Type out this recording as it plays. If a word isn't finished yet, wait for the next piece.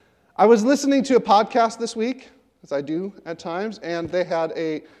I was listening to a podcast this week, as I do at times, and they had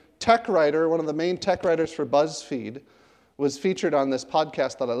a tech writer, one of the main tech writers for BuzzFeed, was featured on this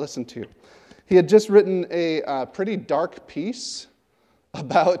podcast that I listened to. He had just written a pretty dark piece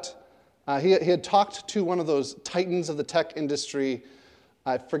about, he had talked to one of those titans of the tech industry.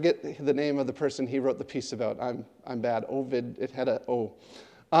 I forget the name of the person he wrote the piece about. I'm bad. Ovid, it had a O.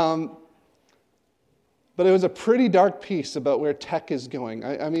 But it was a pretty dark piece about where tech is going.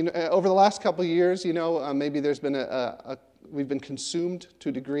 I mean, over the last couple of years, maybe there's been we've been consumed to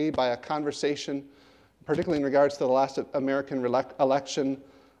a degree by a conversation, particularly in regards to the last American election,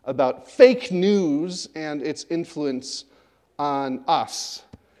 about fake news and its influence on us.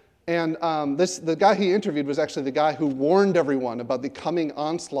 And the guy he interviewed was actually the guy who warned everyone about the coming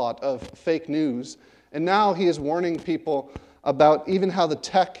onslaught of fake news. And now he is warning people about even how the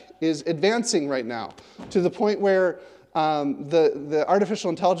tech is advancing right now, to the point where the artificial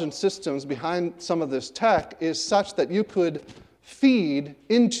intelligence systems behind some of this tech is such that you could feed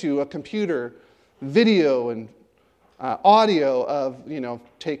into a computer video and audio of,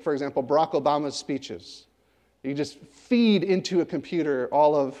 take, for example, Barack Obama's speeches. You just feed into a computer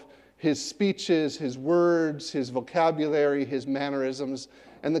all of his speeches, his words, his vocabulary, his mannerisms,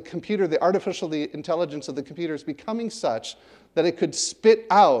 and the artificial intelligence of the computer is becoming such that it could spit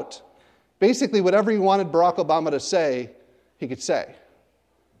out basically whatever you wanted Barack Obama to say, he could say.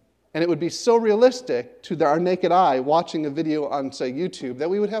 And it would be so realistic to our naked eye watching a video on, say, YouTube, that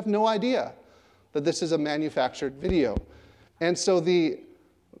we would have no idea that this is a manufactured video. And so the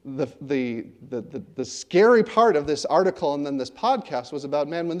scary part of this article and then this podcast was about,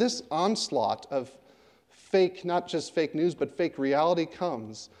 man, when this onslaught of fake, not just fake news, but fake reality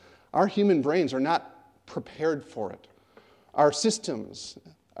comes, our human brains are not prepared for it. Our systems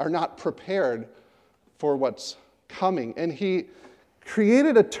are not prepared for what's coming. And he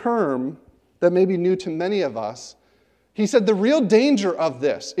created a term that may be new to many of us. He said the real danger of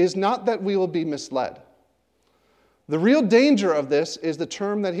this is not that we will be misled. The real danger of this is the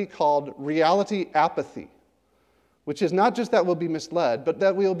term that he called reality apathy, which is not just that we'll be misled, but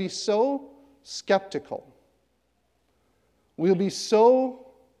that we'll be so skeptical. We'll be so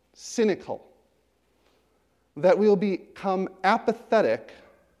cynical that we'll become apathetic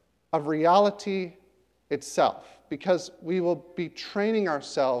of reality itself, because we will be training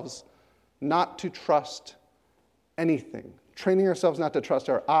ourselves not to trust anything, training ourselves not to trust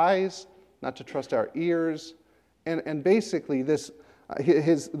our eyes, not to trust our ears, and basically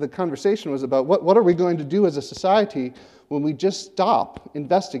the conversation was about what are we going to do as a society when we just stop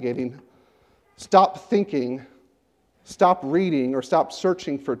investigating, stop thinking, stop reading, or stop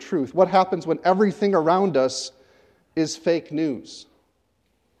searching for truth? What happens when everything around us is fake news?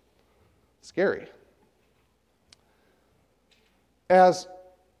 Scary. As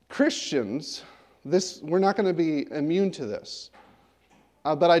Christians, we're not going to be immune to this.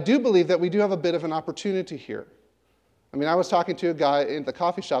 But I do believe that we do have a bit of an opportunity here. I mean, I was talking to a guy in the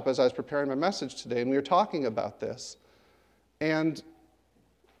coffee shop as I was preparing my message today, and we were talking about this. And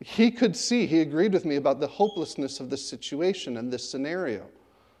he agreed with me about the hopelessness of this situation and this scenario.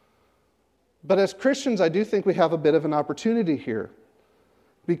 But as Christians, I do think we have a bit of an opportunity here,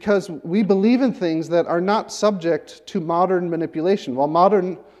 because we believe in things that are not subject to modern manipulation. While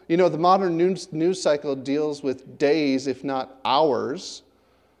the modern news cycle deals with days, if not hours,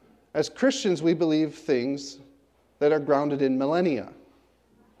 as Christians, we believe things that are grounded in millennia.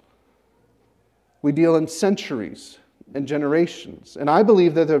 We deal in centuries and generations. And I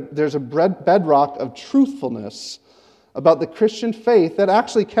believe that there's a bedrock of truthfulness about the Christian faith that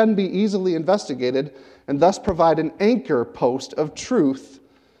actually can be easily investigated and thus provide an anchor post of truth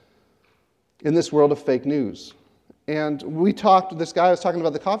in this world of fake news. And this guy I was talking about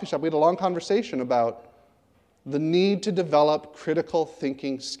at the coffee shop, we had a long conversation about the need to develop critical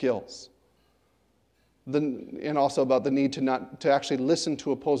thinking skills. And also about the need to actually listen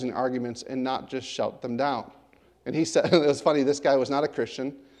to opposing arguments and not just shout them down. And he said, it was funny, this guy was not a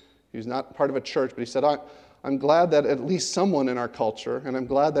Christian. He was not part of a church, but he said, I'm glad that at least someone in our culture, and I'm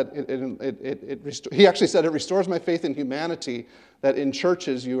glad that he actually said, it restores my faith in humanity that in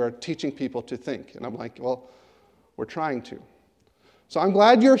churches you are teaching people to think. And I'm like, well, we're trying to. So I'm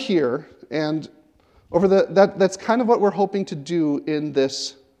glad you're here, and that's kind of what we're hoping to do in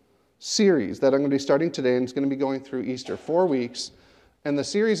this series that I'm going to be starting today, and it's going to be going through Easter, 4 weeks. And the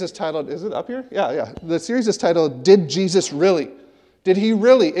series is titled, is it up here? Yeah. The series is titled, Did Jesus Really? Did he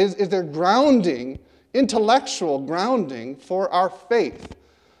really? Is there grounding, intellectual grounding for our faith?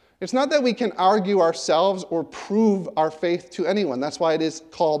 It's not that we can argue ourselves or prove our faith to anyone. That's why it is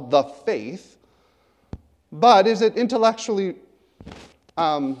called the faith. But is it intellectually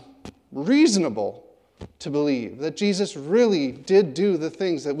reasonable to believe that Jesus really did do the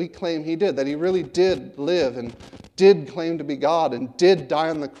things that we claim he did, that he really did live and did claim to be God and did die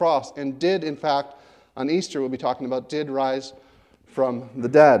on the cross and did, in fact, on Easter, we'll be talking about, did rise from the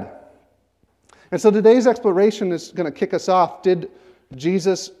dead. And so today's exploration is going to kick us off. Did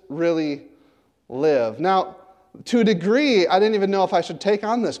Jesus really live? Now, to a degree, I didn't even know if I should take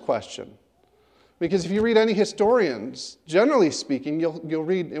on this question. Because if you read any historians, generally speaking, you'll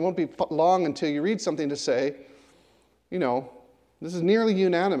read, it won't be long until you read something to say, this is nearly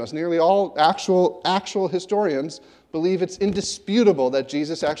unanimous. Nearly all actual historians believe it's indisputable that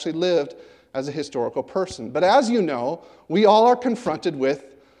Jesus actually lived as a historical person. But as you know, we all are confronted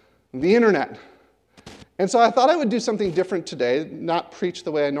with the internet. And so I thought I would do something different today, not preach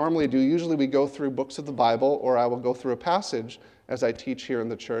the way I normally do. Usually we go through books of the Bible, or I will go through a passage as I teach here in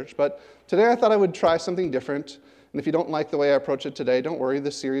the church. But today I thought I would try something different. And if you don't like the way I approach it today, don't worry,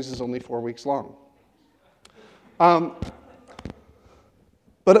 this series is only 4 weeks long.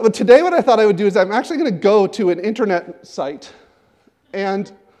 But today what I thought I would do is I'm actually going to go to an internet site,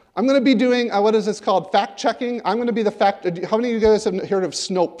 and I'm going to be doing, what is this called, fact-checking? I'm going to be how many of you guys have heard of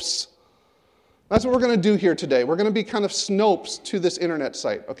Snopes? That's what we're going to do here today. We're going to be kind of Snopes to this internet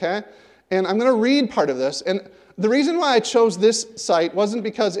site, okay? And I'm going to read part of this, and the reason why I chose this site wasn't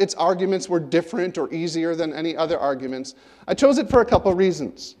because its arguments were different or easier than any other arguments. I chose it for a couple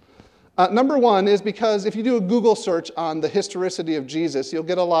reasons. Number one is because if you do a Google search on the historicity of Jesus, you'll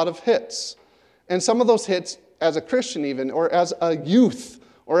get a lot of hits. And some of those hits, as a Christian even, or as a youth,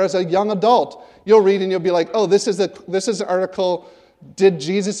 or as a young adult, you'll read and you'll be like, oh, this is an article, Did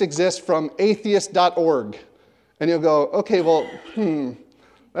Jesus Exist, from atheist.org. And you'll go, okay, well,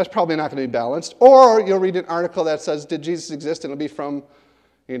 that's probably not going to be balanced. Or you'll read an article that says, Did Jesus Exist? And it'll be from,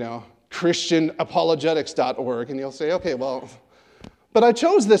 ChristianApologetics.org. And you'll say, okay, well. But I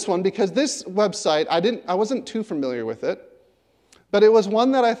chose this one because this website, I wasn't too familiar with it. But it was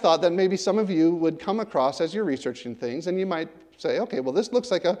one that I thought that maybe some of you would come across as you're researching things. And you might say, okay, well, this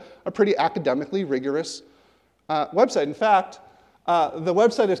looks like a pretty academically rigorous website. In fact, the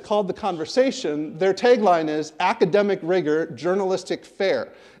website is called The Conversation. Their tagline is academic rigor, journalistic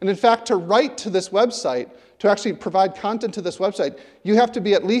fare. And in fact, to write to this website, to actually provide content to this website, you have to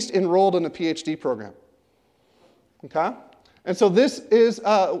be at least enrolled in a PhD program. Okay? And so this is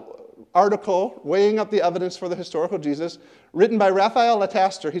an article, Weighing Up the Evidence for the Historical Jesus, written by Raphael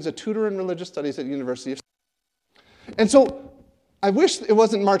Lataster. He's a tutor in religious studies at the University of. And so I wish it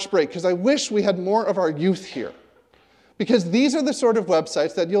wasn't March break, because I wish we had more of our youth here. Because these are the sort of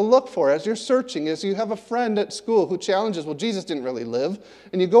websites that you'll look for as you're searching, as you have a friend at school who challenges, well, Jesus didn't really live.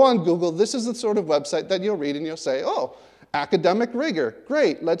 And you go on Google, this is the sort of website that you'll read and you'll say, oh, academic rigor,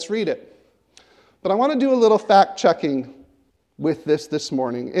 great, let's read it. But I want to do a little fact-checking with this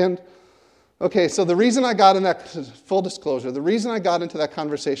morning. And, okay, so the reason I got in that, full disclosure, the reason I got into that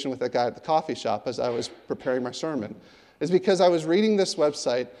conversation with that guy at the coffee shop as I was preparing my sermon is because I was reading this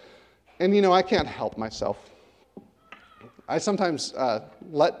website, and I can't help myself. I sometimes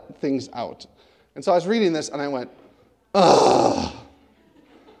let things out. And so I was reading this, and I went, ugh,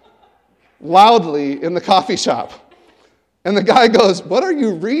 loudly in the coffee shop. And the guy goes, what are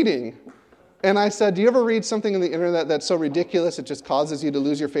you reading? And I said, do you ever read something on the internet that's so ridiculous it just causes you to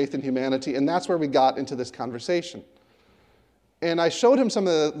lose your faith in humanity? And that's where we got into this conversation. And I showed him some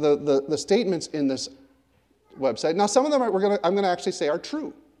of the statements in this website. Now, some of them I'm going to actually say are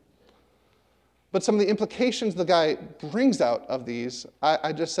true. But some of the implications the guy brings out of these,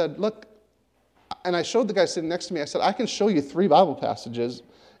 I just said, look, and I showed the guy sitting next to me, I said, I can show you 3 Bible passages.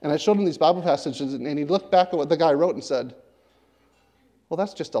 And I showed him these Bible passages, and he looked back at what the guy wrote and said, well,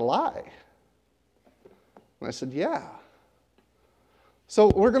 that's just a lie. And I said, yeah. So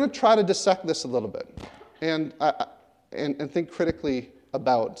we're going to try to dissect this a little bit and think critically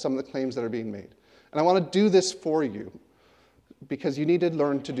about some of the claims that are being made. And I want to do this for you because you need to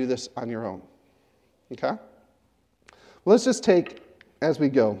learn to do this on your own. Okay? Well, let's just take as we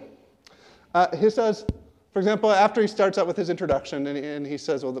go. He says, for example, after he starts out with his introduction and he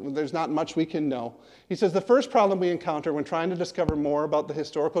says, well, there's not much we can know. He says, the first problem we encounter when trying to discover more about the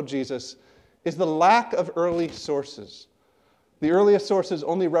historical Jesus is the lack of early sources. The earliest sources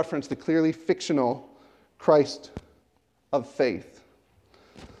only reference the clearly fictional Christ of faith.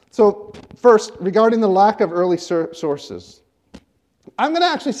 So first, regarding the lack of early sources, I'm going to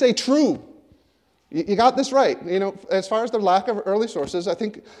actually say true. You got this right. As far as the lack of early sources, I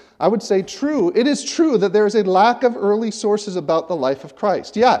think I would say true. It is true that there is a lack of early sources about the life of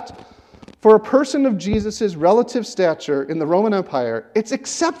Christ. Yet, for a person of Jesus' relative stature in the Roman Empire, it's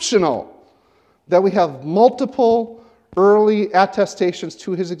exceptional that we have multiple early attestations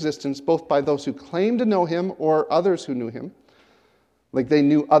to his existence, both by those who claim to know him or others who knew him, like they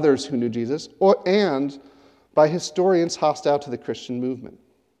knew others who knew Jesus, and by historians hostile to the Christian movement.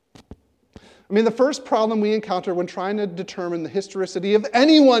 I mean, the first problem we encounter when trying to determine the historicity of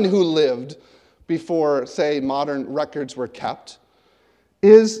anyone who lived before, say, modern records were kept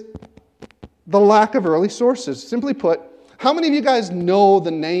is the lack of early sources. Simply put, how many of you guys know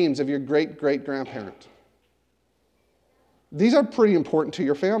the names of your great-great-grandparent? These are pretty important to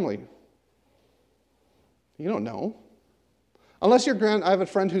your family. You don't know. Unless I have a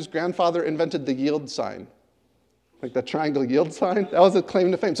friend whose grandfather invented the yield sign. Like the triangle yield sign. That was a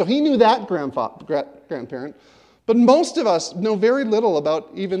claim to fame. So he knew that grandparent. But most of us know very little about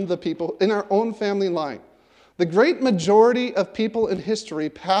even the people in our own family line. The great majority of people in history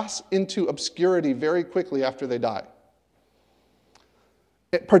pass into obscurity very quickly after they die.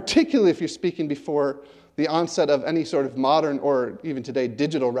 Particularly if you're speaking before the onset of any sort of modern or even today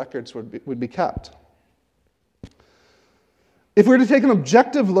digital records would be kept. If we were to take an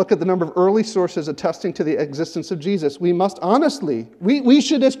objective look at the number of early sources attesting to the existence of Jesus, we must honestly, we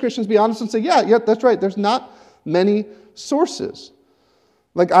should as Christians be honest and say, yeah, that's right, there's not many sources.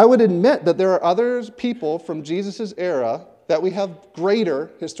 Like I would admit that there are other people from Jesus' era that we have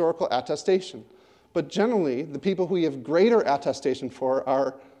greater historical attestation. But generally, the people who we have greater attestation for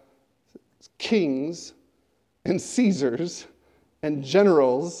are kings and Caesars and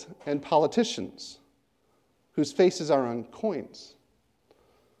generals and politicians whose faces are on coins.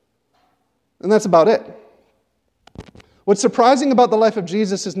 And that's about it. What's surprising about the life of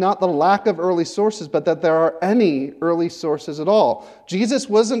Jesus is not the lack of early sources, but that there are any early sources at all. Jesus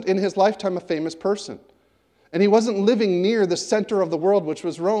wasn't in his lifetime a famous person, and he wasn't living near the center of the world, which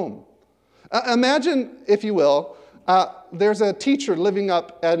was Rome. Imagine, if you will, there's a teacher living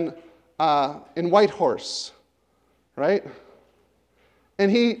up in Whitehorse, right? And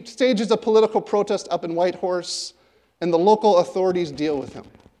he stages a political protest up in Whitehorse, and the local authorities deal with him.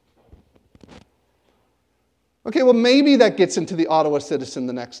 Okay, well, maybe that gets into the Ottawa Citizen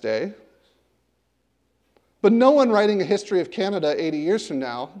the next day. But no one writing a history of Canada 80 years from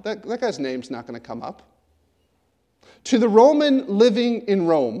now, that guy's name's not going to come up. To the Roman living in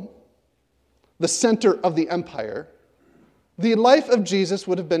Rome, the center of the empire, the life of Jesus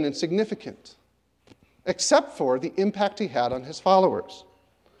would have been insignificant, except for the impact he had on his followers.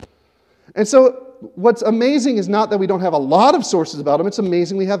 And so what's amazing is not that we don't have a lot of sources about him, it's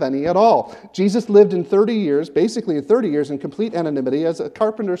amazing we have any at all. Jesus lived in 30 years, basically in 30 years, in complete anonymity as a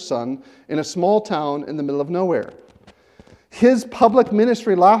carpenter's son in a small town in the middle of nowhere. His public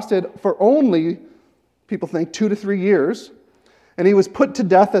ministry lasted for only, people think, 2 to 3 years, and he was put to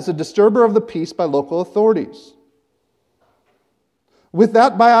death as a disturber of the peace by local authorities. With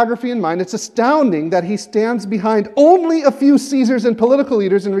that biography in mind, it's astounding that he stands behind only a few Caesars and political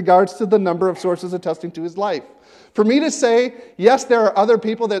leaders in regards to the number of sources attesting to his life. For me to say, yes, there are other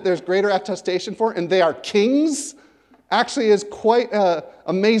people that there's greater attestation for, and they are kings, actually is quite an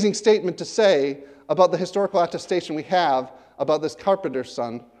amazing statement to say about the historical attestation we have about this carpenter's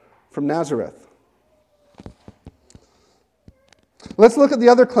son from Nazareth. Let's look at the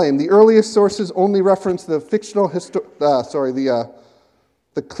other claim. The earliest sources only reference the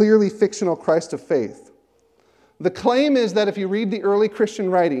the clearly fictional Christ of faith. The claim is that if you read the early Christian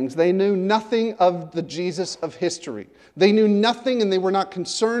writings, they knew nothing of the Jesus of history. They knew nothing and they were not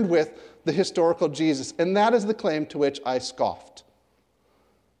concerned with the historical Jesus. And that is the claim to which I scoffed.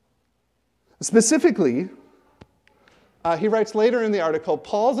 Specifically, he writes later in the article,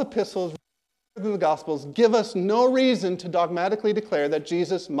 Paul's epistles in the Gospels give us no reason to dogmatically declare that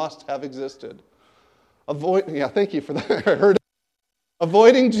Jesus must have existed. Thank you for that. I heard it.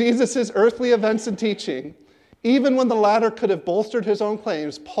 Avoiding Jesus' earthly events and teaching, even when the latter could have bolstered his own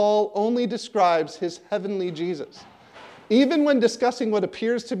claims, Paul only describes his heavenly Jesus. Even when discussing what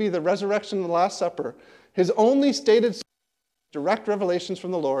appears to be the resurrection and the Last Supper, his only stated direct revelations from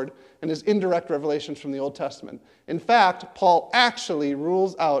the Lord and his indirect revelations from the Old Testament. In fact, Paul actually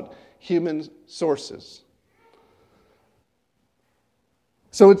rules out human sources.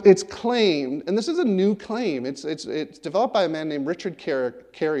 So it's claimed, and this is a new claim, it's developed by a man named Richard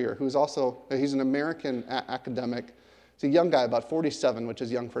Carrier, he's an American academic. He's a young guy, about 47, which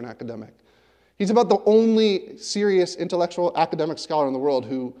is young for an academic. He's about the only serious intellectual academic scholar in the world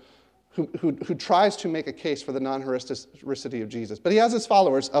who tries to make a case for the non-historicity of Jesus. But he has his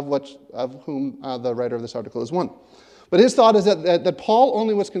followers, of whom the writer of this article is one. But his thought is that Paul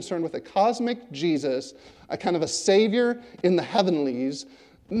only was concerned with a cosmic Jesus, a kind of a savior in the heavenlies,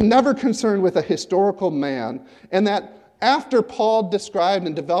 never concerned with a historical man, and that After Paul described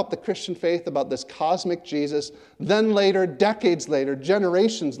and developed the Christian faith about this cosmic Jesus, then later, decades later,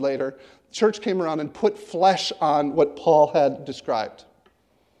 generations later, the church came around and put flesh on what Paul had described.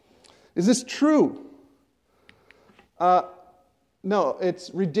 Is this true? No, it's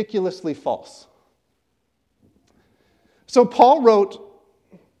ridiculously false. So Paul wrote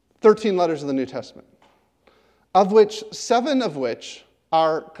 13 letters of the New Testament, of which 7 of which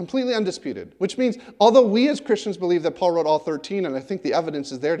are completely undisputed, which means although we as Christians believe that Paul wrote all 13, and I think the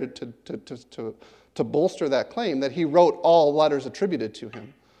evidence is there to bolster that claim, that he wrote all letters attributed to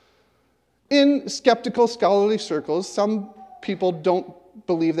him. In skeptical scholarly circles, some people don't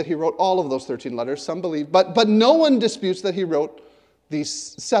believe that he wrote all of those 13 letters. Some believe, but no one disputes that he wrote these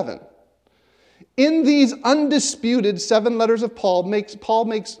 7. In these undisputed 7 letters of Paul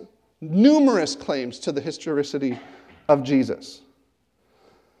makes numerous claims to the historicity of Jesus.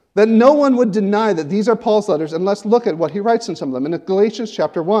 That no one would deny that these are Paul's letters, and let's look at what he writes in some of them. In Galatians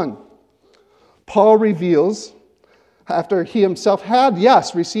chapter 1, Paul reveals, after he himself had,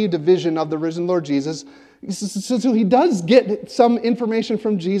 yes, received a vision of the risen Lord Jesus, so he does get some information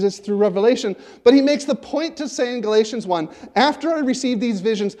from Jesus through revelation, but he makes the point to say in Galatians 1, after I received these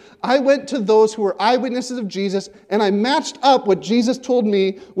visions, I went to those who were eyewitnesses of Jesus, and I matched up what Jesus told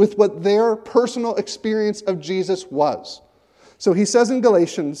me with what their personal experience of Jesus was. So he says in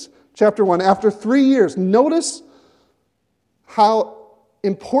Galatians chapter 1, after 3 years, notice how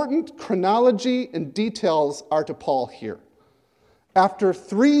important chronology and details are to Paul here. After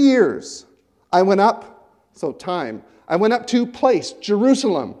 3 years, I went up, so time, I went up to place,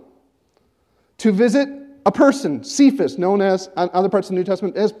 Jerusalem, to visit a person, Cephas, known as, in other parts of the New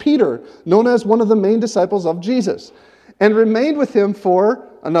Testament, as Peter, known as one of the main disciples of Jesus, and remained with him for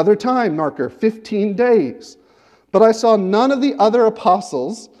another time marker, 15 days. But I saw none of the other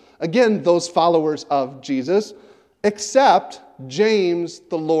apostles, again, those followers of Jesus, except James,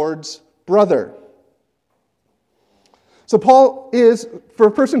 the Lord's brother. So Paul is, for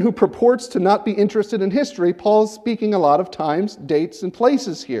a person who purports to not be interested in history, Paul's speaking a lot of times, dates, and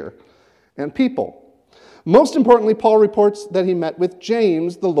places here, and people. Most importantly, Paul reports that he met with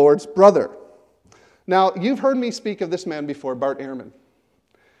James, the Lord's brother. Now, you've heard me speak of this man before, Bart Ehrman.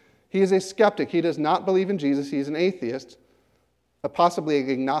 He is a skeptic. He does not believe in Jesus. He's an atheist, possibly an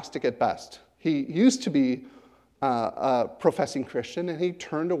agnostic at best. He used to be a professing Christian, and he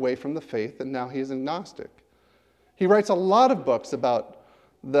turned away from the faith, and now he's agnostic. He writes a lot of books about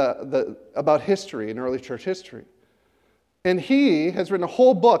about history and early church history. And he has written a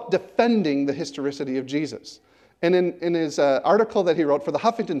whole book defending the historicity of Jesus. And in his article that he wrote for the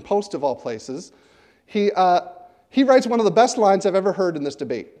Huffington Post, of all places, he writes one of the best lines I've ever heard in this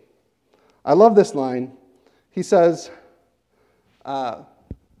debate. I love this line. He says,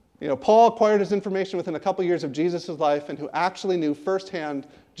 Paul acquired his information within a couple years of Jesus' life and who actually knew firsthand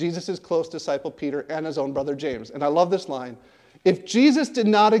Jesus' close disciple Peter and his own brother James. And I love this line. If Jesus did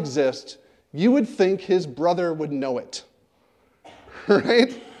not exist, you would think his brother would know it.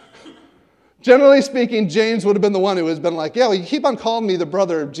 Right? Generally speaking, James would have been the one who has been like, yeah, well, you keep on calling me the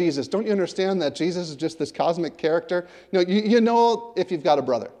brother of Jesus. Don't you understand that Jesus is just this cosmic character? You know if you've got a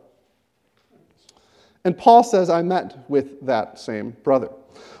brother. And Paul says, I met with that same brother.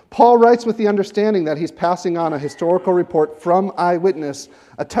 Paul writes with the understanding that he's passing on a historical report from eyewitness,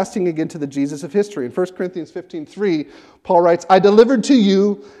 attesting again to the Jesus of history. In 1 Corinthians 15:3, Paul writes, I delivered to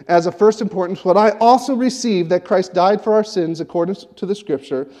you as of first importance what I also received, that Christ died for our sins according to the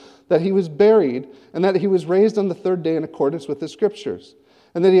Scripture, that he was buried, and that he was raised on the 3rd day in accordance with the Scriptures.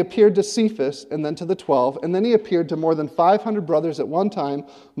 And that he appeared to Cephas, and then to the 12, and then he appeared to more than 500 brothers at one time,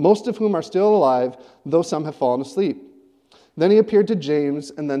 most of whom are still alive, though some have fallen asleep. Then he appeared to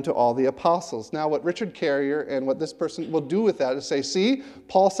James, and then to all the apostles. Now, what Richard Carrier and what this person will do with that is say, see,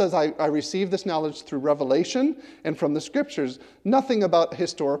 Paul says, I received this knowledge through revelation and from the Scriptures, nothing about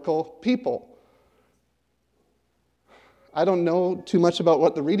historical people. I don't know too much about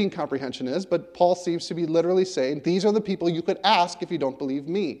what the reading comprehension is, but Paul seems to be literally saying, these are the people you could ask if you don't believe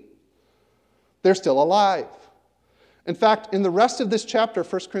me. They're still alive. In fact, in the rest of this chapter,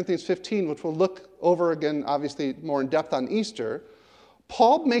 1 Corinthians 15, which we'll look over again, obviously more in depth on Easter,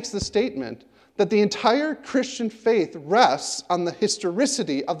 Paul makes the statement that the entire Christian faith rests on the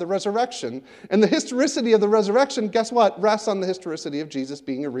historicity of the resurrection. And the historicity of the resurrection, guess what? Rests on the historicity of Jesus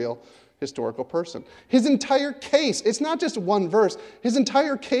being a real historical person. His entire case, it's not just one verse, his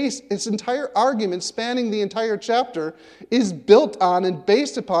entire case, his entire argument spanning the entire chapter is built on and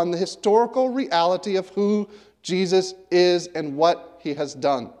based upon the historical reality of who Jesus is and what he has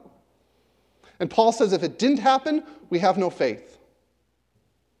done. And Paul says if it didn't happen, we have no faith.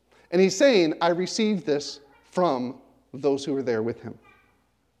 And he's saying, I received this from those who were there with him.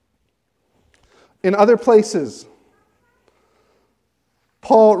 In other places,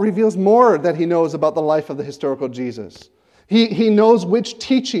 Paul reveals more that he knows about the life of the historical Jesus. He knows which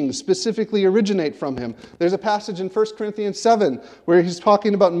teachings specifically originate from him. There's a passage in 1 Corinthians 7 where he's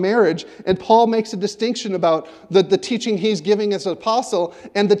talking about marriage, and Paul makes a distinction about the teaching he's giving as an apostle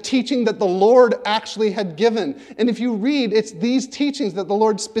and the teaching that the Lord actually had given. And if you read, it's these teachings that the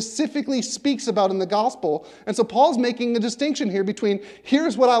Lord specifically speaks about in the gospel. And so Paul's making a distinction here between,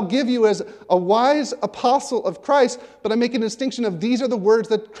 here's what I'll give you as a wise apostle of Christ, but I'm making a distinction of these are the words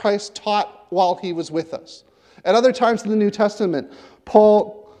that Christ taught while he was with us. At other times in the New Testament,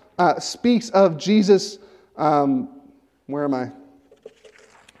 Paul speaks of Jesus,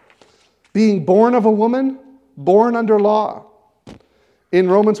 being born of a woman, born under law. In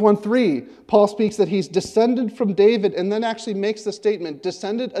Romans 1:3, Paul speaks that he's descended from David, and then actually makes the statement,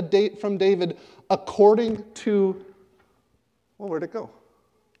 descended from David according to, where'd it go?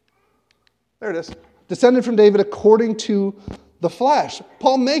 There it is. Descended from David according to the flesh.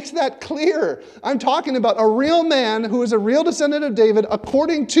 Paul makes that clear. I'm talking about a real man who is a real descendant of David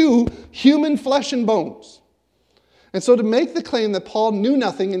according to human flesh and bones. And so to make the claim that Paul knew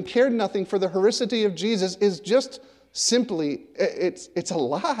nothing and cared nothing for the historicity of Jesus is just simply, it's a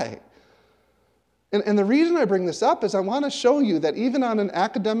lie. And the reason I bring this up is I want to show you that even on an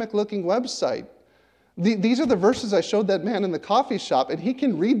academic-looking website, these are the verses I showed that man in the coffee shop, and he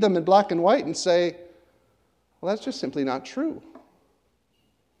can read them in black and white and say, well, that's just simply not true.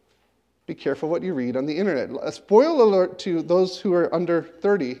 Be careful what you read on the internet. A spoiler alert to those who are under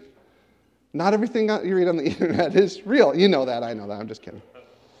 30. Not everything you read on the internet is real. You know that. I know that. I'm just kidding.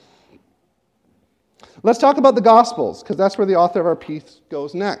 Let's talk about the Gospels, because that's where the author of our piece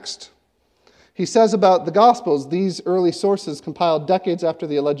goes next. He says about the Gospels, these early sources compiled decades after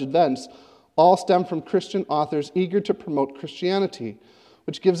the alleged events all stem from Christian authors eager to promote Christianity,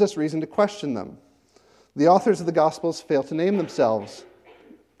 which gives us reason to question them. The authors of the Gospels fail to name themselves,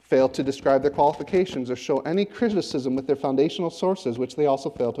 fail to describe their qualifications, or show any criticism with their foundational sources, which they also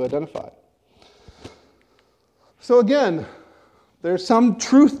fail to identify. So again, there's some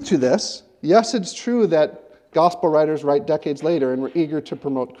truth to this. Yes, it's true that gospel writers write decades later and were eager to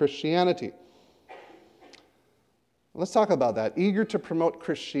promote Christianity. Let's talk about that. Eager to promote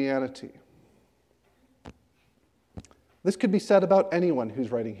Christianity. This could be said about anyone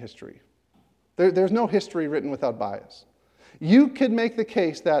who's writing history. There's no history written without bias. You could make the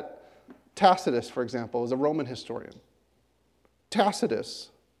case that Tacitus, for example, is a Roman historian. Tacitus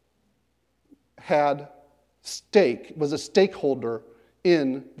was a stakeholder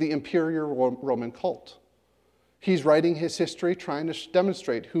in the imperial Roman cult. He's writing his history trying to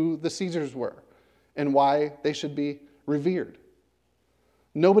demonstrate who the Caesars were and why they should be revered.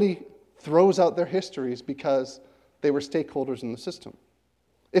 Nobody throws out their histories because they were stakeholders in the system.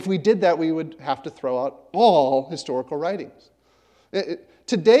 If we did that, we would have to throw out all historical writings.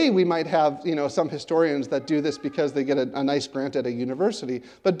 Today, we might have some historians that do this because they get a nice grant at a university.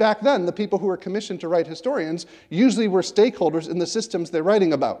 But back then, the people who were commissioned to write historians usually were stakeholders in the systems they're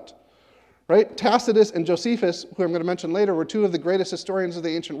writing about. Right? Tacitus and Josephus, who I'm going to mention later, were two of the greatest historians of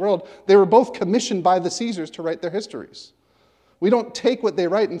the ancient world. They were both commissioned by the Caesars to write their histories. We don't take what they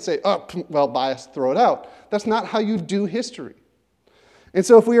write and say, oh, well, bias, throw it out. That's not how you do history. And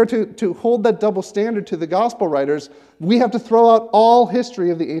so if we are to hold that double standard to the gospel writers, we have to throw out all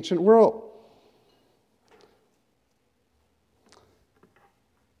history of the ancient world.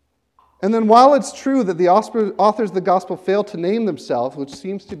 And then while it's true that the authors of the gospel fail to name themselves, which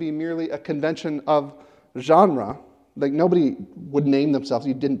seems to be merely a convention of genre, like nobody would name themselves,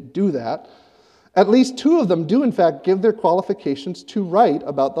 you didn't do that, at least two of them do in fact give their qualifications to write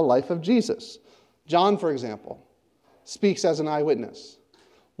about the life of Jesus. John, for example, speaks as an eyewitness.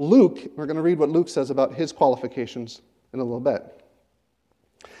 Luke, we're going to read what Luke says about his qualifications in a little bit.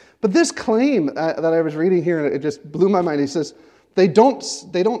 But this claim that I was reading here, it just blew my mind. He says, they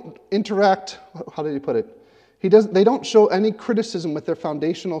don't interact, how did he put it? They don't show any criticism with their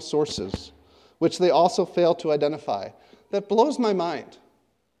foundational sources, which they also fail to identify. That blows my mind.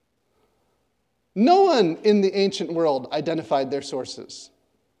 No one in the ancient world identified their sources.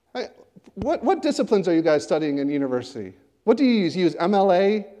 What disciplines are you guys studying in university? What do you use? You use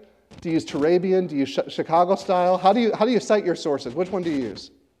MLA? Do you use Turabian? Do you use Chicago style? How do you cite your sources? Which one do you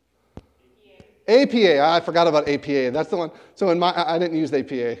use? APA. I forgot about APA. That's the one. So I didn't use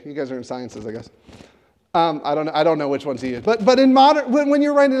APA. You guys are in sciences, I guess. I don't know which ones you use. But in modern, when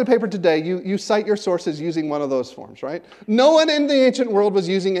you're writing a paper today, you cite your sources using one of those forms, right? No one in the ancient world was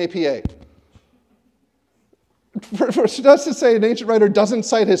using APA. For us to say an ancient writer doesn't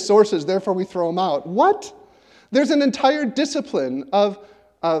cite his sources, therefore we throw them out. What? There's an entire discipline of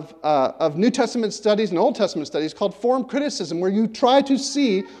New Testament studies and Old Testament studies called form criticism, where you try to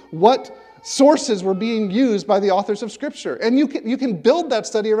see what sources were being used by the authors of Scripture. And you can build that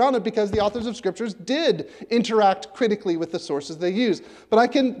study around it because the authors of Scriptures did interact critically with the sources they use. But I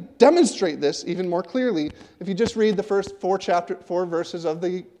can demonstrate this even more clearly if you just read the first four verses of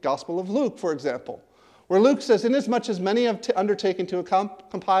the Gospel of Luke, for example, where Luke says, "Inasmuch as many have undertaken to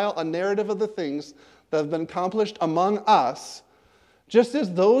compile a narrative of the things that have been accomplished among us, just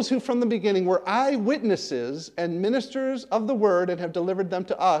as those who from the beginning were eyewitnesses and ministers of the word and have delivered them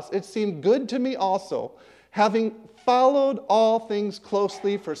to us, it seemed good to me also, having followed all things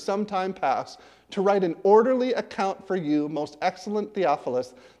closely for some time past, to write an orderly account for you, most excellent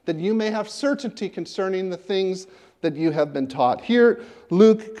Theophilus, that you may have certainty concerning the things that you have been taught." Here,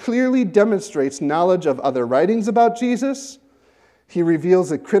 Luke clearly demonstrates knowledge of other writings about Jesus. He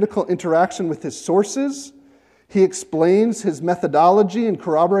reveals a critical interaction with his sources. He explains his methodology in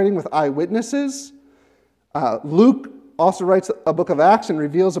corroborating with eyewitnesses. Luke also writes a book of Acts and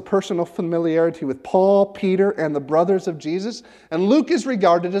reveals a personal familiarity with Paul, Peter, and the brothers of Jesus. And Luke is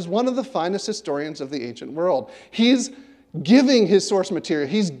regarded as one of the finest historians of the ancient world. He's giving his source material.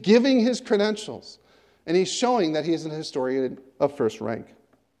 He's giving his credentials. And he's showing that he is an historian of first rank.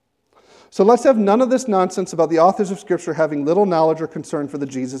 So let's have none of this nonsense about the authors of Scripture having little knowledge or concern for the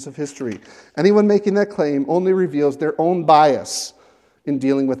Jesus of history. Anyone making that claim only reveals their own bias in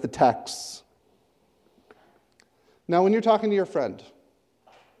dealing with the texts. Now, when you're talking to your friend,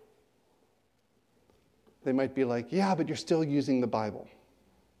 they might be like, "Yeah, but you're still using the Bible."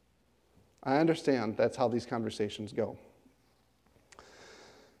 I understand that's how these conversations go.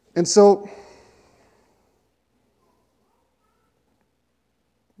 And so,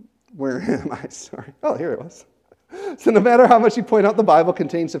 where am I? Sorry. Oh, here it was. So no matter how much you point out the Bible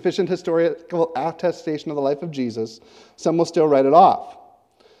contains sufficient historical attestation of the life of Jesus, some will still write it off.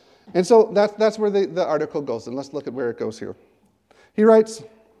 And so that's where the article goes, and let's look at where it goes here. He writes,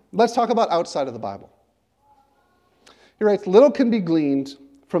 let's talk about outside of the Bible. He writes, "Little can be gleaned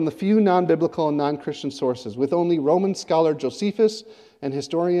from the few non-biblical and non-Christian sources, with only Roman scholar Josephus and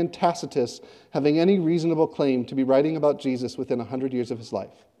historian Tacitus having any reasonable claim to be writing about Jesus within 100 years of his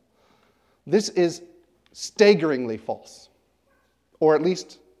life." This is staggeringly false, or at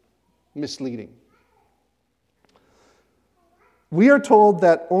least misleading. We are told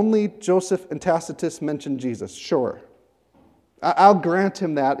that only Joseph and Tacitus mention Jesus. Sure. I'll grant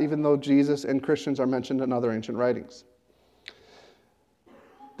him that, even though Jesus and Christians are mentioned in other ancient writings.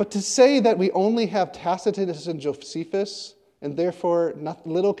 But to say that we only have Tacitus and Josephus, and therefore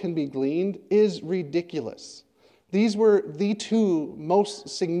little can be gleaned, is ridiculous. These were the two most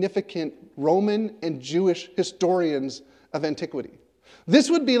significant Roman and Jewish historians of antiquity. This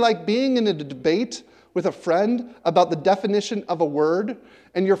would be like being in a debate with a friend about the definition of a word,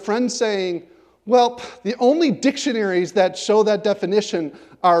 and your friend saying, "Well, the only dictionaries that show that definition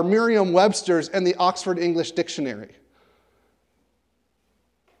are Merriam-Webster's and the Oxford English Dictionary."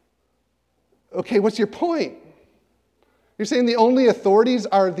 Okay, what's your point? You're saying the only authorities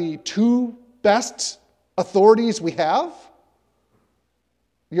are the two best authorities we have?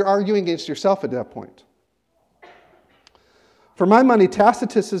 You're arguing against yourself at that point. For my money,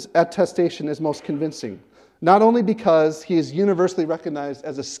 Tacitus' attestation is most convincing, not only because he is universally recognized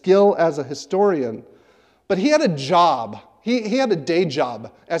as a skill as a historian, but he had a job. He had a day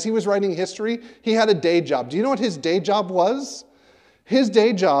job. As he was writing history, he had a day job. Do you know what his day job was? His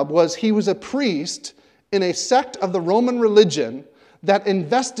day job was he was a priest in a sect of the Roman religion that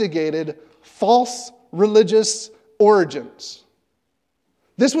investigated false religious origins.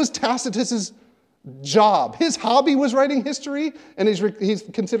 This was Tacitus's job. His hobby was writing history, and he's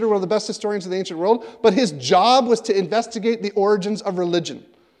considered one of the best historians of the ancient world, but his job was to investigate the origins of religion.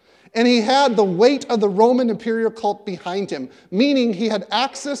 And he had the weight of the Roman imperial cult behind him, meaning he had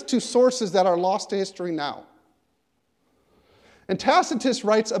access to sources that are lost to history now. And Tacitus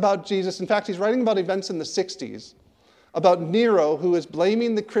writes about Jesus. In fact, he's writing about events in the 60s, about Nero, who is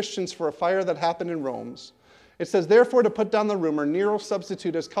blaming the Christians for a fire that happened in Rome. It says, "Therefore, to put down the rumor, Nero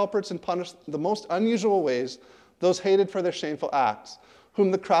substituted as culprits and punished in the most unusual ways those hated for their shameful acts,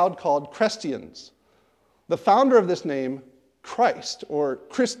 whom the crowd called Christians. The founder of this name, Christ, or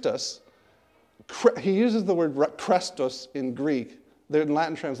Christus, he uses the word Christos in Greek. In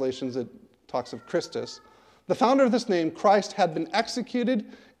Latin translations, it talks of Christus. The founder of this name, Christ, had been executed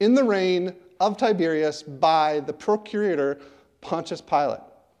in the reign of Tiberius by the procurator Pontius Pilate.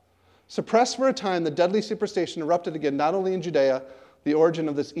 Suppressed for a time, the deadly superstition erupted again, not only in Judea, the origin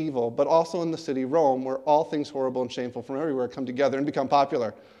of this evil, but also in the city Rome, where all things horrible and shameful from everywhere come together and become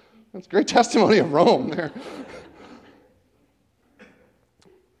popular." That's great testimony of Rome there.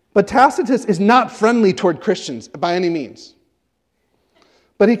 But Tacitus is not friendly toward Christians by any means.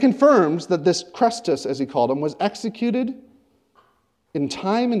 But he confirms that this Chrestus, as he called him, was executed in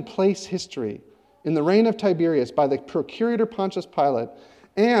time and place history in the reign of Tiberius by the procurator Pontius Pilate,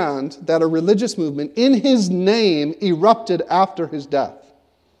 and that a religious movement in his name erupted after his death,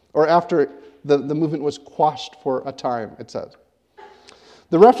 or after the movement was quashed for a time, it says.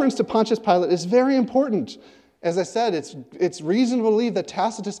 The reference to Pontius Pilate is very important. As I said, it's reason to believe that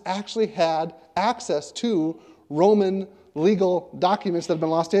Tacitus actually had access to Roman legal documents that have been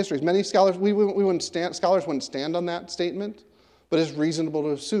lost to history. Many scholars, scholars wouldn't stand on that statement, but it's reasonable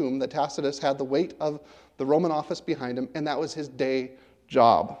to assume that Tacitus had the weight of the Roman office behind him, and that was his day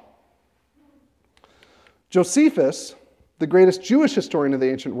job. Josephus, the greatest Jewish historian of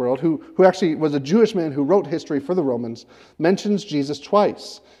the ancient world, who actually was a Jewish man who wrote history for the Romans, mentions Jesus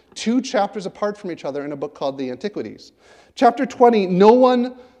twice, 2 chapters apart from each other in a book called the Antiquities. Chapter 20,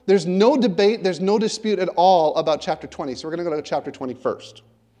 there's no debate, there's no dispute at all about chapter 20, so we're going to go to chapter 20 first.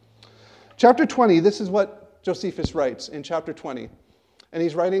 Chapter 20, this is what Josephus writes in chapter 20. And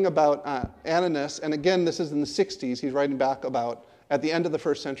he's writing about Ananus, and again, this is in the 60s, he's writing back about at the end of the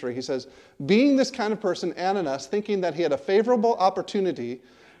first century. He says, being this kind of person, Ananus, thinking that he had a favorable opportunity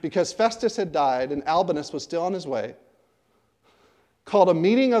because Festus had died and Albinus was still on his way, called a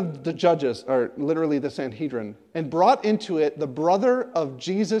meeting of the judges, or literally the Sanhedrin, and brought into it the brother of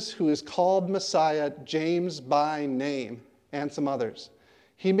Jesus who is called Messiah, James by name, and some others.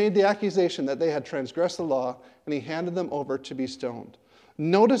 He made the accusation that they had transgressed the law, and he handed them over to be stoned.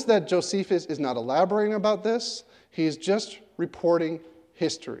 Notice that Josephus is not elaborating about this. He's just reporting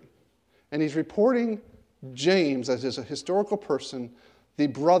history. And he's reporting James as a historical person, the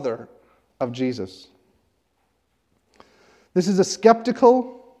brother of Jesus. This is a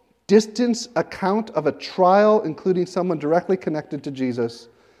skeptical, distant account of a trial, including someone directly connected to Jesus.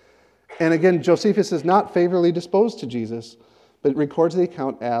 And again, Josephus is not favorably disposed to Jesus, but records the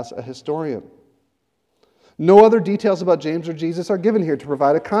account as a historian. No other details about James or Jesus are given here to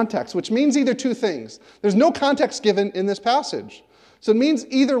provide a context, which means either two things. There's no context given in this passage. So it means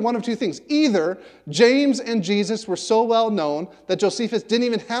either one of two things. Either James and Jesus were so well known that Josephus didn't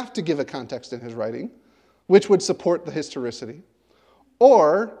even have to give a context in his writing, which would support the historicity.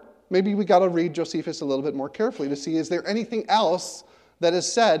 Or maybe we got to read Josephus a little bit more carefully to see, is there anything else that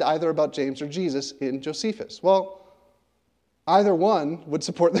is said either about James or Jesus in Josephus? Well, either one would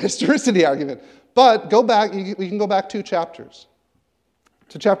support the historicity argument. But go back, we can go back 2 chapters,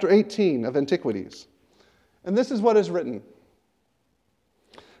 to chapter 18 of Antiquities. And this is what is written.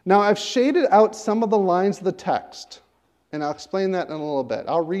 Now, I've shaded out some of the lines of the text, and I'll explain that in a little bit.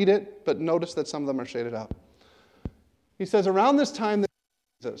 I'll read it, but notice that some of them are shaded out. He says, around this time there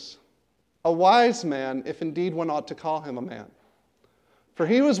was Jesus, a wise man, if indeed one ought to call him a man. For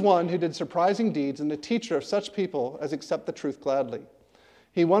he was one who did surprising deeds and a teacher of such people as accept the truth gladly.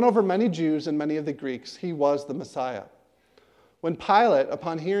 He won over many Jews and many of the Greeks. He was the Messiah. When Pilate,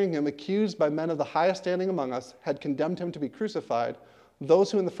 upon hearing him accused by men of the highest standing among us, had condemned him to be crucified,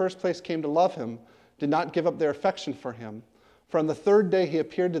 those who in the first place came to love him did not give up their affection for him. For on the 3rd day he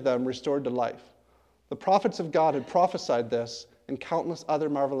appeared to them, restored to life. The prophets of God had prophesied this and countless other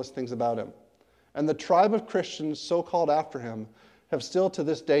marvelous things about him. And the tribe of Christians so called after him have still to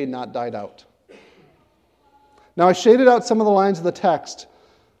this day not died out. Now I shaded out some of the lines of the text.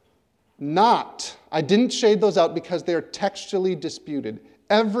 I didn't shade those out because they're textually disputed.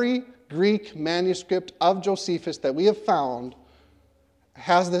 Every Greek manuscript of Josephus that we have found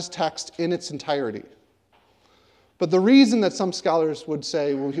has this text in its entirety. But the reason that some scholars would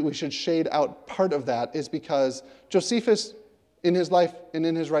say we should shade out part of that is because Josephus, in his life and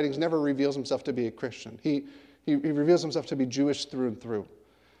in his writings, never reveals himself to be a Christian. He reveals himself to be Jewish through and through.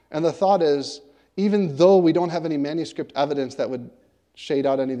 And the thought is, even though we don't have any manuscript evidence that would shade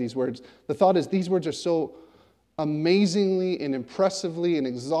out any of these words, the thought is these words are so amazingly and impressively and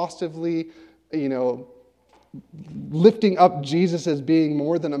exhaustively, lifting up Jesus as being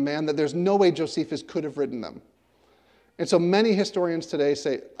more than a man, that there's no way Josephus could have written them. And so many historians today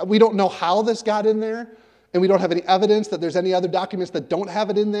say, we don't know how this got in there, and we don't have any evidence that there's any other documents that don't have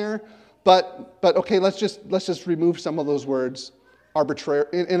it in there, but okay, let's just remove some of those words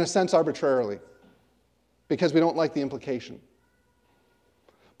in a sense arbitrarily, because we don't like the implication.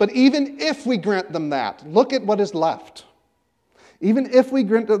 But even if we grant them that, look at what is left. Even if we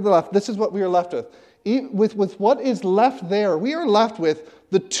grant them the left, this is what we are left with. With what is left there, we are left with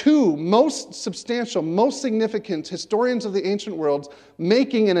the 2 most substantial, most significant historians of the ancient world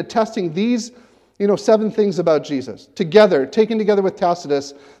making and attesting these 7 things about Jesus. Together, taken together with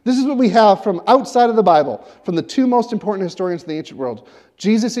Tacitus, this is what we have from outside of the Bible, from the 2 most important historians of the ancient world.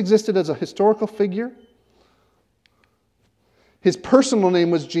 Jesus existed as a historical figure. His personal name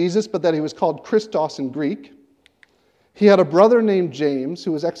was Jesus, but that he was called Christos in Greek. He had a brother named James,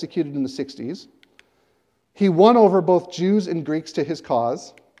 who was executed in the 60s. He won over both Jews and Greeks to his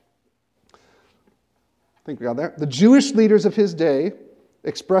cause. I think we got there. The Jewish leaders of his day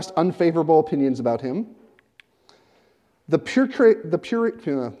expressed unfavorable opinions about him. Pilate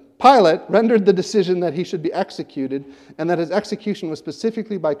rendered the decision that he should be executed, and that his execution was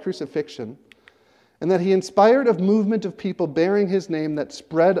specifically by crucifixion, and that he inspired a movement of people bearing his name that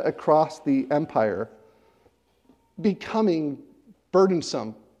spread across the empire, becoming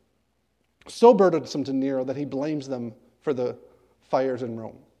burdensome, so burdensome to Nero that he blames them for the fires in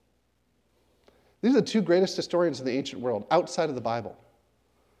Rome. These are the 2 greatest historians of the ancient world, outside of the Bible,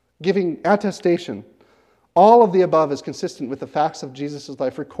 giving attestation. All of the above is consistent with the facts of Jesus'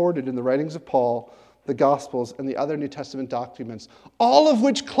 life recorded in the writings of Paul, the Gospels, and the other New Testament documents, all of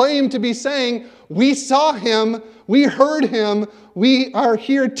which claim to be saying, we saw him, we heard him, we are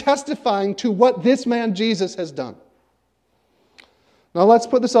here testifying to what this man Jesus has done. Now let's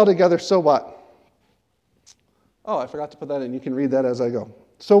put this all together. So what? Oh, I forgot to put that in. You can read that as I go.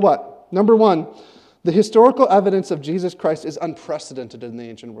 So what? Number 1, the historical evidence of Jesus Christ is unprecedented in the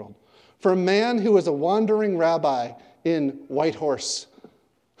ancient world. For a man who was a wandering rabbi in Whitehorse,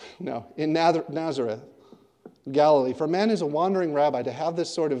 in Nazareth, Galilee, for a man who's a wandering rabbi to have this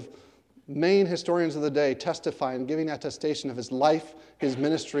sort of main historians of the day testify and giving attestation of his life, his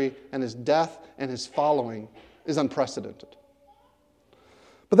ministry, and his death, and his following is unprecedented.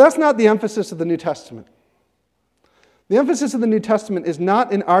 But that's not the emphasis of the New Testament. The emphasis of the New Testament is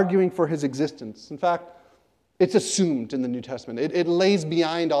not in arguing for his existence. In fact, it's assumed in the New Testament. It lays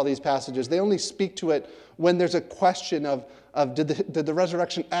behind all these passages. They only speak to it when there's a question of did the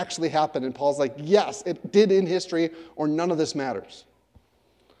resurrection actually happen? And Paul's like, yes, it did in history, or none of this matters.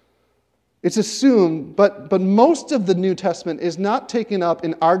 It's assumed, but most of the New Testament is not taken up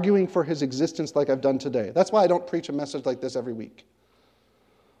in arguing for his existence like I've done today. That's why I don't preach a message like this every week.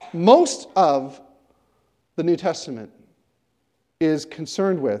 Most of the New Testament is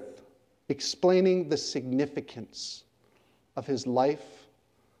concerned with explaining the significance of his life,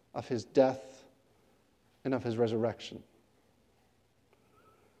 of his death, and of his resurrection.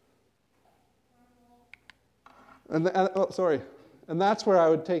 And that's where I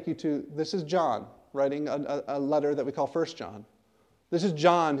would take you to. This is John writing a letter that we call 1 John. This is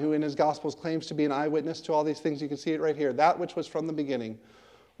John who in his Gospels claims to be an eyewitness to all these things. You can see it right here. That which was from the beginning,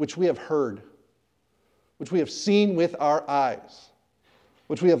 which we have heard, which we have seen with our eyes,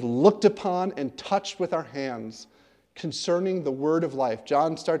 which we have looked upon and touched with our hands, concerning the word of life.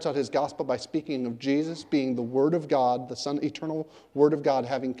 John starts out his gospel by speaking of Jesus being the Word of God, the Son, eternal Word of God,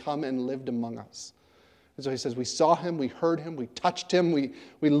 having come and lived among us. And so he says, we saw him, we heard him, we touched him, we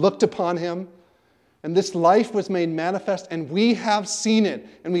looked upon him. And this life was made manifest, and we have seen it,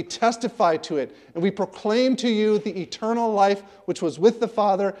 and we testify to it, and we proclaim to you the eternal life which was with the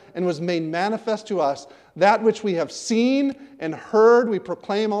Father and was made manifest to us. That which we have seen and heard, we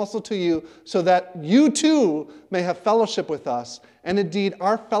proclaim also to you, so that you too may have fellowship with us. And indeed,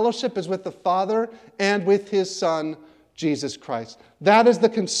 our fellowship is with the Father and with his Son, Jesus Christ. That is the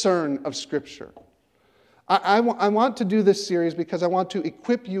concern of Scripture. I want to do this series because I want to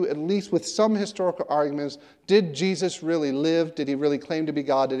equip you at least with some historical arguments. Did Jesus really live? Did he really claim to be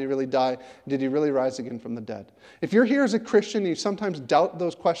God? Did he really die? Did he really rise again from the dead? If you're here as a Christian and you sometimes doubt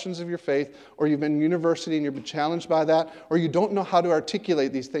those questions of your faith, or you've been in university and you've been challenged by that, or you don't know how to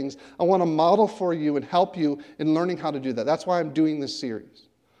articulate these things, I want to model for you and help you in learning how to do that. That's why I'm doing this series.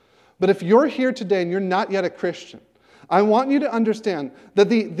 But if you're here today and you're not yet a Christian, I want you to understand that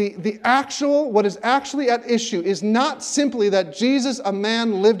what is actually at issue is not simply that Jesus, a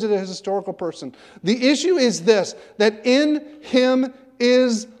man, lived as a historical person. The issue is this, that in him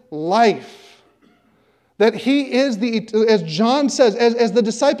is life. That he is as John says, as the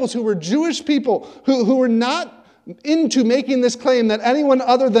disciples who were Jewish people, who were not into making this claim that anyone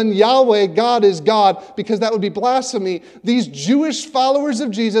other than Yahweh, God, is God, because that would be blasphemy. These Jewish followers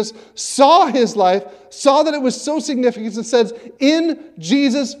of Jesus saw his life, saw that it was so significant, and says, in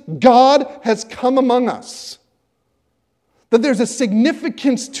Jesus, God has come among us. That there's a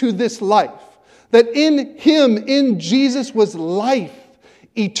significance to this life. That in him, in Jesus, was life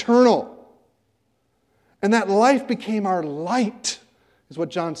eternal. And that life became our light, is what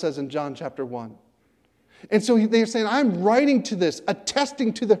John says in John chapter 1. And so they're saying, I'm writing to this,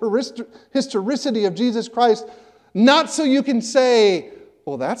 attesting to the historicity of Jesus Christ, not so you can say,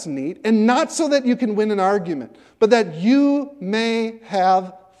 well, that's neat. And not so that you can win an argument, but that you may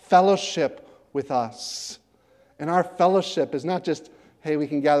have fellowship with us. And our fellowship is not just, hey, we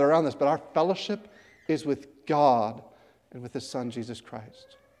can gather around this, but our fellowship is with God and with His Son, Jesus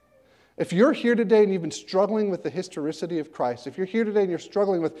Christ. If you're here today and you've been struggling with the historicity of Christ, if you're here today and you're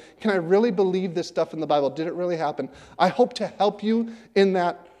struggling with, can I really believe this stuff in the Bible? Did it really happen? I hope to help you in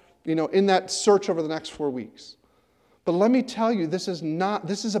that, in that search over the next 4 weeks. But let me tell you, this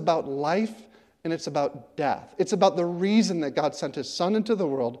is about life and it's about death. It's about the reason that God sent His Son into the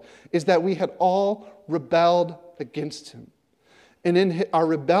world is that we had all rebelled against Him. And in our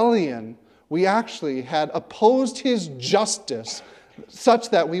rebellion, we actually had opposed His justice such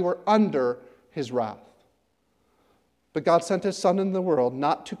that we were under His wrath. But God sent His Son into the world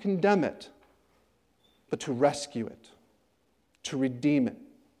not to condemn it, but to rescue it, to redeem it,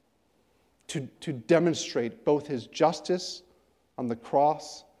 to demonstrate both His justice on the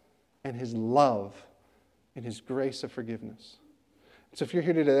cross and His love and His grace of forgiveness. So if you're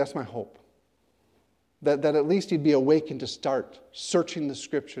here today, that's my hope. That at least you'd be awakened to start searching the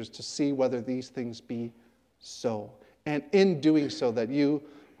Scriptures to see whether these things be so. And in doing so, that you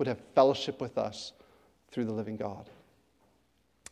would have fellowship with us through the living God.